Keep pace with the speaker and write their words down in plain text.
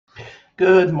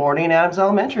Good morning, Adams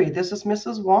Elementary. This is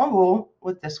Mrs. Womble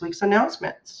with this week's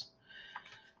announcements.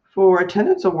 For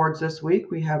attendance awards this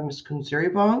week, we have Ms.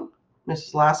 Kunziribong,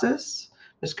 Mrs. Lassis,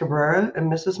 Ms. Cabrera,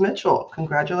 and Mrs. Mitchell.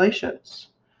 Congratulations.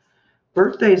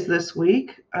 Birthdays this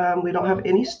week, we don't have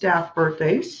any staff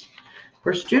birthdays.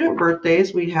 For student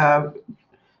birthdays, we have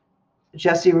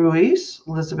Jesse Ruiz,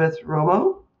 Elizabeth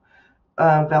Romo,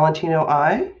 Valentino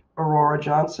I, Aurora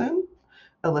Johnson,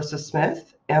 Alyssa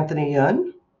Smith, Anthony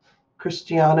Yun,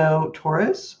 Cristiano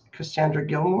Torres, Cassandra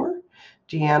Gilmore,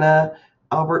 Deanna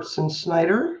Albertson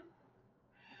Snyder,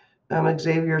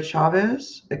 Xavier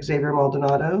Chavez, Xavier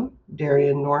Maldonado,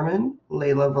 Darian Norman,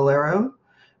 Layla Valero,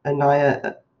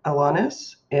 Anaya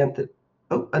Alanis, and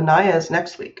Anaya is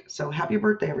next week. So happy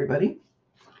birthday, everybody.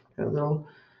 A little.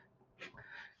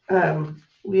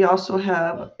 We also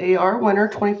have AR winner,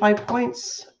 25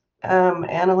 points,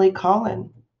 Annalie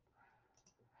Collin.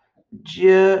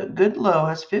 Gia Goodlow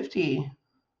has 50.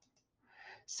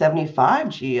 75,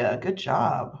 Gia. Good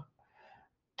job.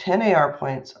 10 AR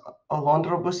points,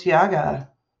 Alondra Busiaga.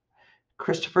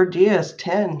 Christopher Diaz,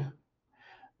 10.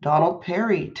 Donald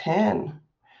Perry, 10.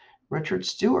 Richard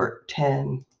Stewart,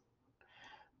 10.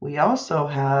 We also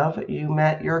have You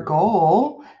Met Your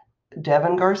Goal,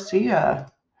 Devin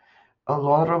Garcia,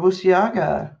 Alondra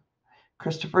Busiaga,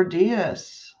 Christopher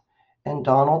Diaz, and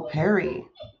Donald Perry.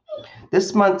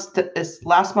 Last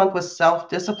month was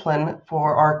self-discipline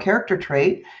for our character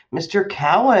trait, Mr.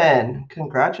 Cowan.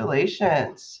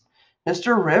 Congratulations.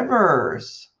 Mr.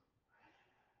 Rivers.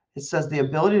 It says the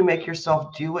ability to make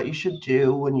yourself do what you should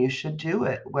do when you should do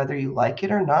it, whether you like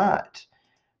it or not.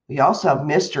 We also have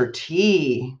Mr.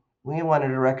 T. We wanted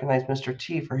to recognize Mr.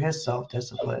 T for his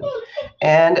self-discipline.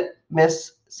 And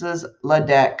Mrs.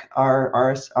 Ladek, our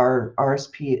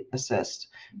RSP assist.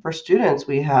 For students,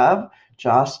 we have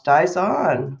Josh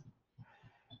Dizon,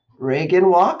 Reagan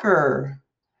Walker,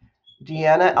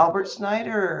 Deanna Albert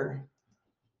Snyder,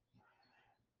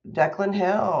 Declan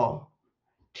Hill,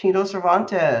 Tito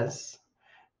Cervantes,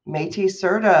 Métis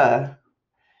Serta,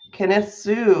 Kenneth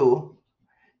Sue,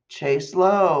 Chase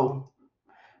Lowe,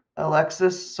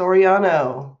 Alexis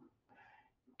Soriano,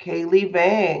 Kaylee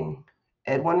Vang,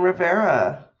 Edwin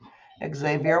Rivera,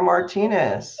 Xavier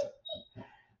Martinez,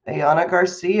 Ayana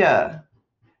Garcia,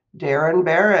 Darren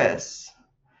Barris,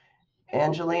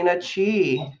 Angelina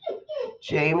Chi,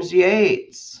 James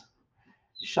Yates,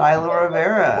 Shiloh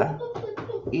Rivera,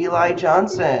 Eli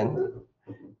Johnson,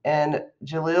 and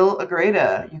Jalil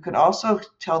Agreda. You can also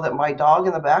tell that my dog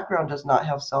in the background does not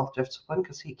have self-discipline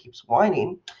because he keeps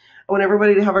whining. I want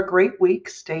everybody to have a great week.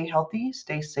 Stay healthy,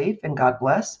 stay safe, and God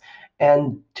bless.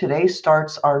 And today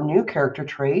starts our new character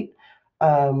trait,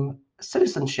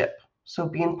 citizenship. So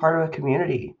being part of a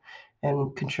community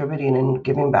and contributing and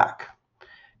giving back.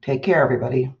 Take care,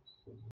 everybody.